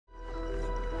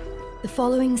The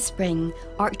following spring,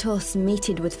 Arctos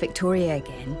mated with Victoria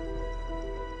again.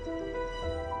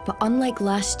 But unlike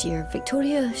last year,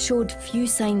 Victoria showed few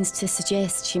signs to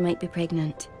suggest she might be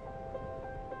pregnant.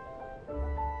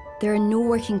 There are no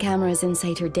working cameras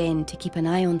inside her den to keep an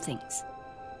eye on things.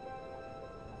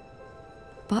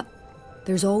 But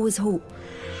there's always hope.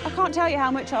 I can't tell you how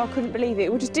much I couldn't believe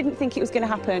it. We just didn't think it was going to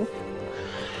happen.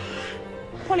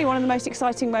 Probably one of the most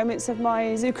exciting moments of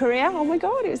my zoo career. Oh my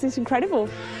God, it was just incredible.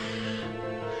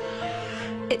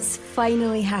 It's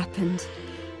finally happened.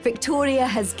 Victoria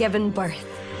has given birth.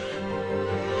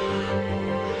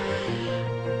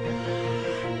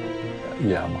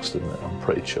 Yeah, I must admit, I'm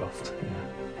pretty chuffed.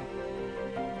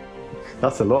 Yeah.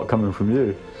 That's a lot coming from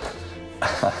you.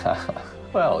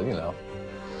 Well, you know,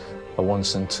 a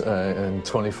once in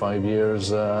 25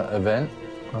 years event.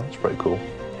 Well, that's pretty cool.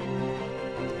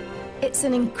 It's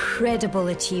an incredible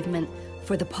achievement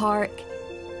for the park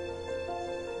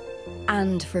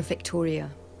and for Victoria.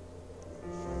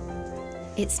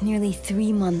 It's nearly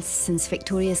 3 months since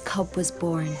Victoria's cub was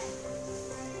born.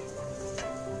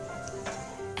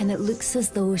 And it looks as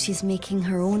though she's making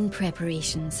her own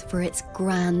preparations for its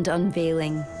grand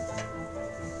unveiling.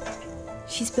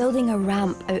 She's building a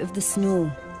ramp out of the snow.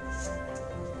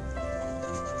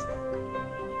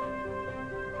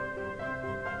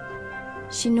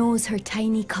 She knows her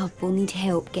tiny cub will need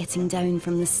help getting down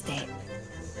from the step.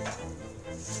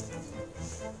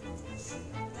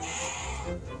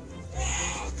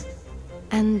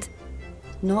 And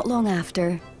not long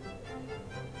after,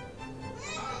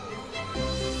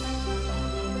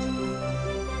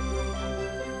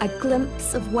 a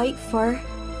glimpse of white fur,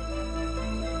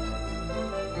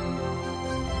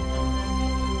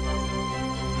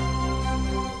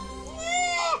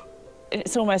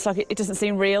 It's almost like it doesn't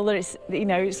seem real, that it's, you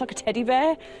know, it's like a teddy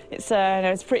bear. It's, no,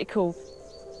 it's pretty cool.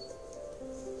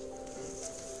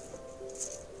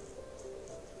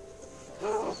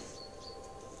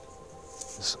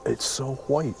 It's so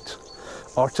white,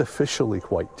 artificially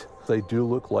white. They do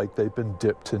look like they've been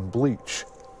dipped in bleach.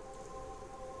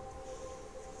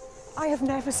 I have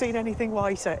never seen anything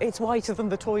whiter. It's whiter than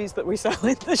the toys that we sell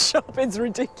in the shop. It's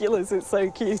ridiculous, it's so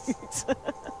cute.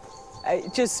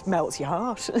 It just melts your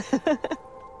heart.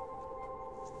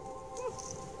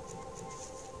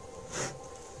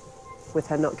 With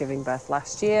her not giving birth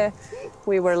last year,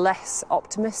 we were less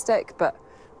optimistic, but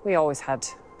we always had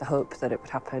the hope that it would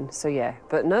happen. So yeah,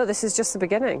 but no, this is just the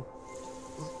beginning.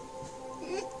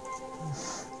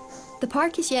 the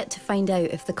park is yet to find out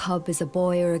if the cub is a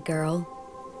boy or a girl.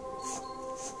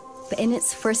 But in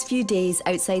its first few days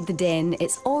outside the den,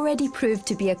 it's already proved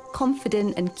to be a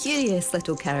confident and curious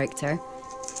little character.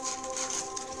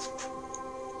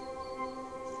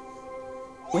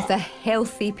 With a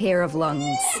healthy pair of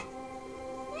lungs.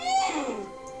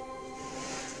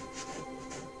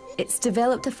 It's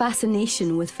developed a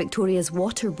fascination with Victoria's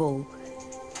water bowl.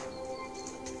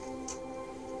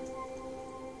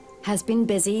 Has been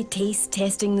busy taste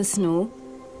testing the snow.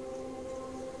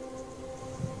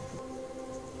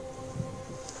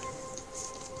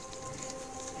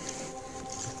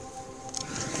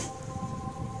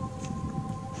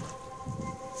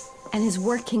 And is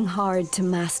working hard to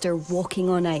master walking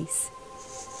on ice.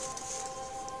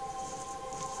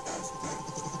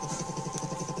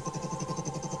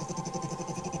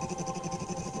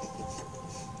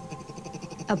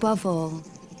 Above all,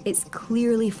 it's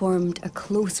clearly formed a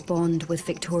close bond with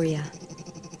Victoria,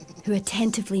 who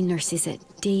attentively nurses it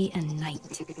day and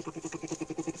night.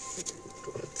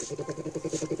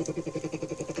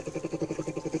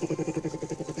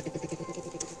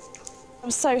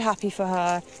 I'm so happy for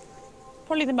her.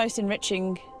 Probably the most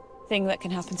enriching thing that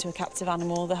can happen to a captive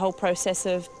animal, the whole process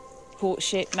of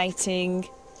courtship, mating,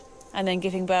 and then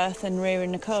giving birth and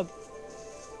rearing a cub.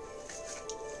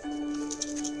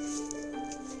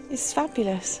 It's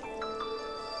fabulous.